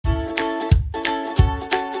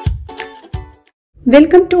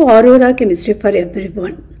Welcome to Aurora Chemistry for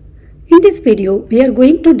everyone. In this video, we are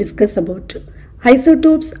going to discuss about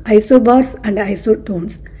isotopes, isobars and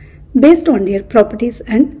isotones based on their properties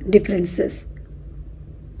and differences.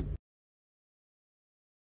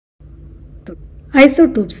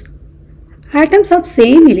 Isotopes. Atoms of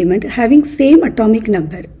same element having same atomic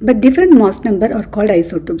number but different mass number are called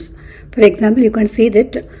isotopes. For example, you can see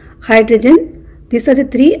that hydrogen, these are the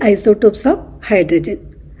three isotopes of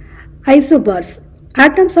hydrogen. Isobars.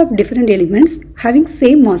 Atoms of different elements having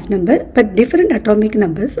same mass number but different atomic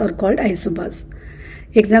numbers are called isobars.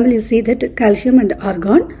 Example, you see that calcium and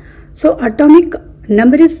argon. So atomic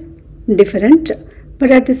number is different but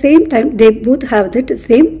at the same time they both have that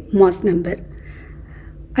same mass number.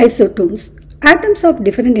 Isotones. Atoms of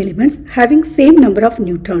different elements having same number of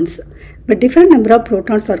neutrons but different number of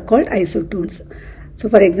protons are called isotones. So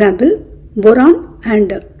for example, boron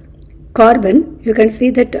and carbon, you can see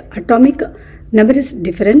that atomic number is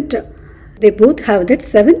different. They both have that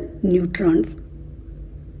 7 neutrons.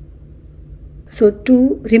 So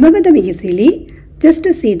to remember them easily, just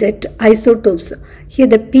to see that isotopes, here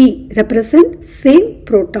the P represent same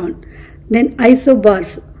proton. Then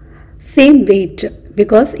isobars, same weight,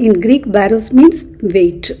 because in Greek baros means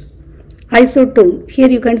weight. Isotone, here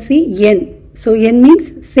you can see N. So N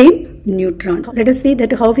means same neutron. Let us see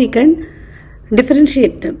that how we can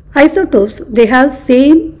differentiate them. Isotopes, they have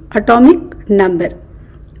same atomic number,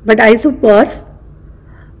 but isobars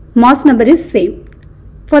mass number is same.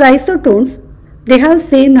 For isotones, they have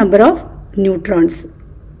same number of neutrons.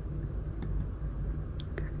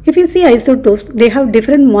 If you see isotopes, they have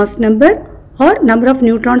different mass number or number of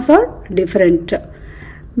neutrons are different.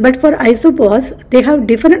 But for isobars, they have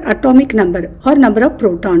different atomic number or number of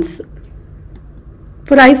protons.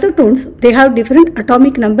 For isotones, they have different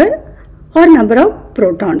atomic number or number of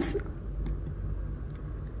protons.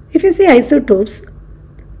 If you see isotopes,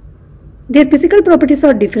 their physical properties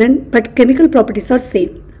are different but chemical properties are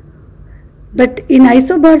same. But in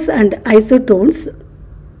isobars and isotones,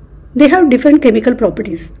 they have different chemical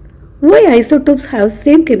properties. Why isotopes have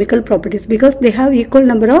same chemical properties? Because they have equal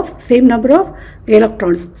number of, same number of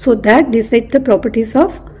electrons. So that decides the properties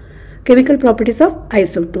of, chemical properties of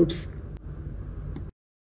isotopes.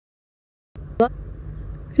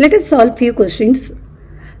 Let us solve few questions.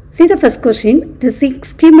 See the first question, the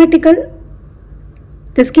schematical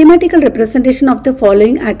representation of the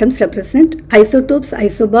following atoms represent isotopes,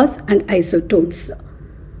 isobars and isotones.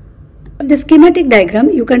 The schematic diagram,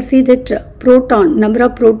 you can see that proton, number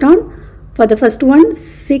of proton, for the first one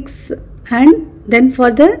 6 and then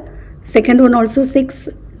for the second one also 6,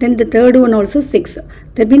 then the third one also 6.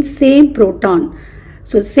 That means same proton.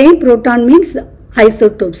 So same proton means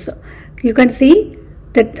isotopes. You can see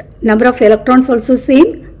that number of electrons also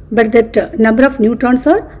same, but that number of neutrons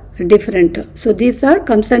are different. So these are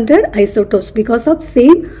comes under isotopes because of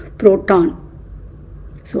same proton.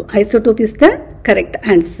 So isotope is the correct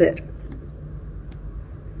answer.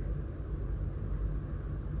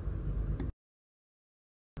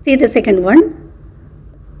 See the second one.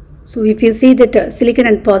 So if you see that silicon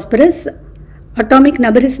and phosphorus, atomic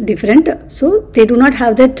number is different. So they do not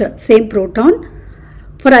have that same proton.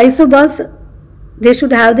 For isobars, they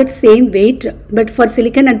should have that same weight, but for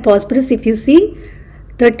silicon and phosphorus, if you see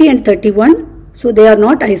 30 and 31, so they are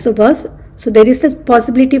not isobars. So there is a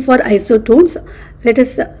possibility for isotones. Let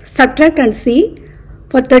us subtract and see.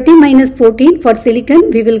 For 30 minus 14 for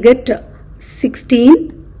silicon, we will get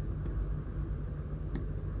 16.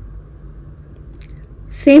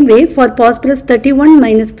 Same way for phosphorus 31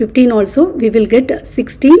 minus 15 also, we will get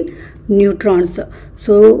 16 neutrons.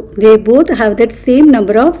 So they both have that same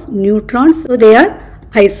number of neutrons, so they are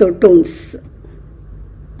isotones.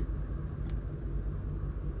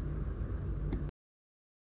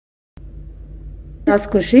 Last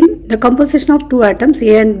question, the composition of two atoms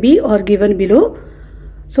A and B are given below.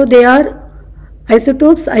 So they are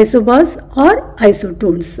isotopes, isobars or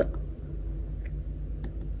isotones.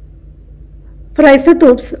 For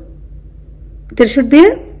isotopes, there should be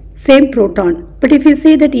a same proton. But if you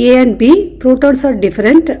see that A and B, protons are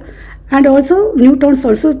different and also neutrons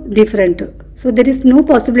also different. So there is no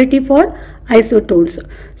possibility for isotones.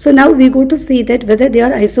 So now we go to see that whether they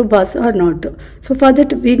are isobars or not. So for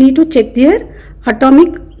that we need to check their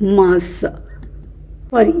atomic mass.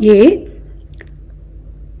 For A,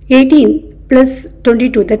 18 plus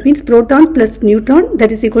 22, that means protons plus neutron,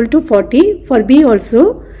 that is equal to 40. For B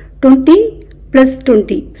also 20 plus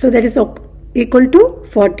 20, so that is equal to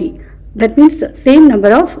 40. That means same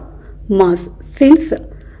number of mass. Since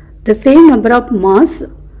the same number of mass,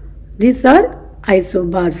 these are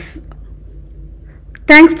isobars.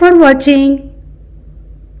 Thanks for watching.